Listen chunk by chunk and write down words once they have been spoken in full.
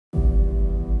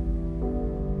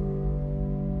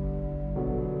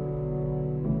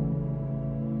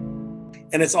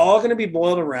And it's all going to be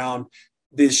boiled around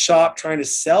the shop trying to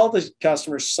sell the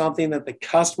customer something that the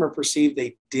customer perceived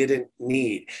they didn't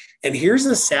need. And here's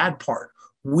the sad part.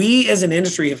 We as an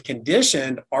industry have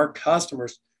conditioned our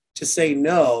customers to say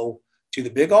no to the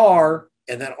big R,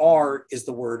 and that R is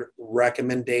the word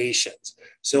recommendations.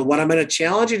 So what I'm going to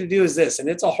challenge you to do is this, and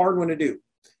it's a hard one to do.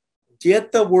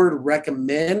 Get the word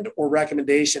recommend or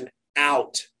recommendation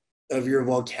out of your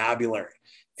vocabulary.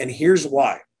 And here's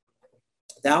why.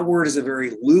 That word is a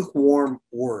very lukewarm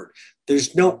word.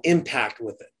 There's no impact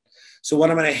with it. So what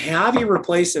I'm going to have you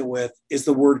replace it with is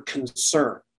the word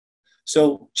concern.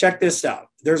 So check this out.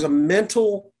 There's a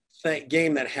mental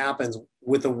game that happens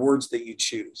with the words that you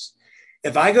choose.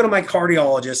 If I go to my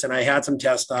cardiologist and I had some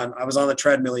tests done, I was on the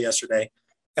treadmill yesterday,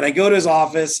 and I go to his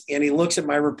office and he looks at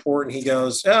my report and he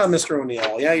goes, "Oh, Mr.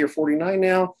 O'Neill, yeah, you're 49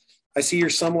 now. I see you're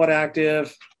somewhat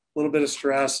active, a little bit of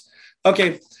stress.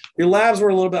 Okay, your labs were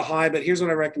a little bit high, but here's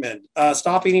what I recommend.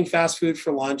 Stop eating fast food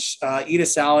for lunch, eat a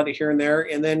salad here and there,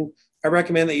 and then I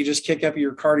recommend that you just kick up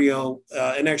your cardio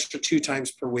an extra 2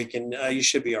 times per week, and you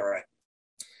should be all right."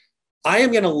 I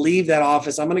am going to leave that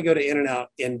office. I'm going to go to In-N-Out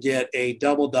and get a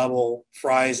double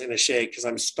fries and a shake because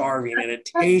I'm starving and it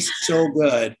tastes so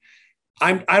good.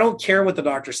 I don't care what the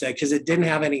doctor said because it didn't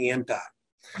have any impact.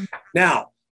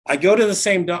 Now, I go to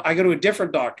a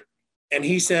different doctor, and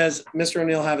he says, "Mr.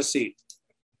 O'Neill, have a seat.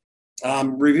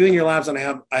 Reviewing your labs, and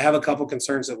I have a couple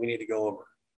concerns that we need to go over."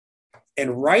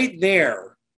 And right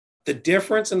there, the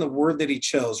difference in the word that he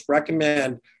chose,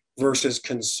 recommend versus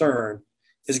concern,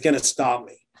 is going to stop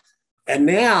me. And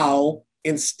now,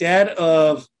 instead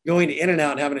of going to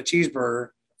In-N-Out and having a cheeseburger,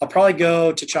 I'll probably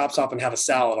go to Chop Stop and have a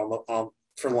salad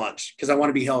for lunch because I want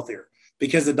to be healthier,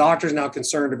 because the doctor's now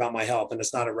concerned about my health and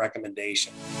it's not a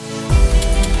recommendation.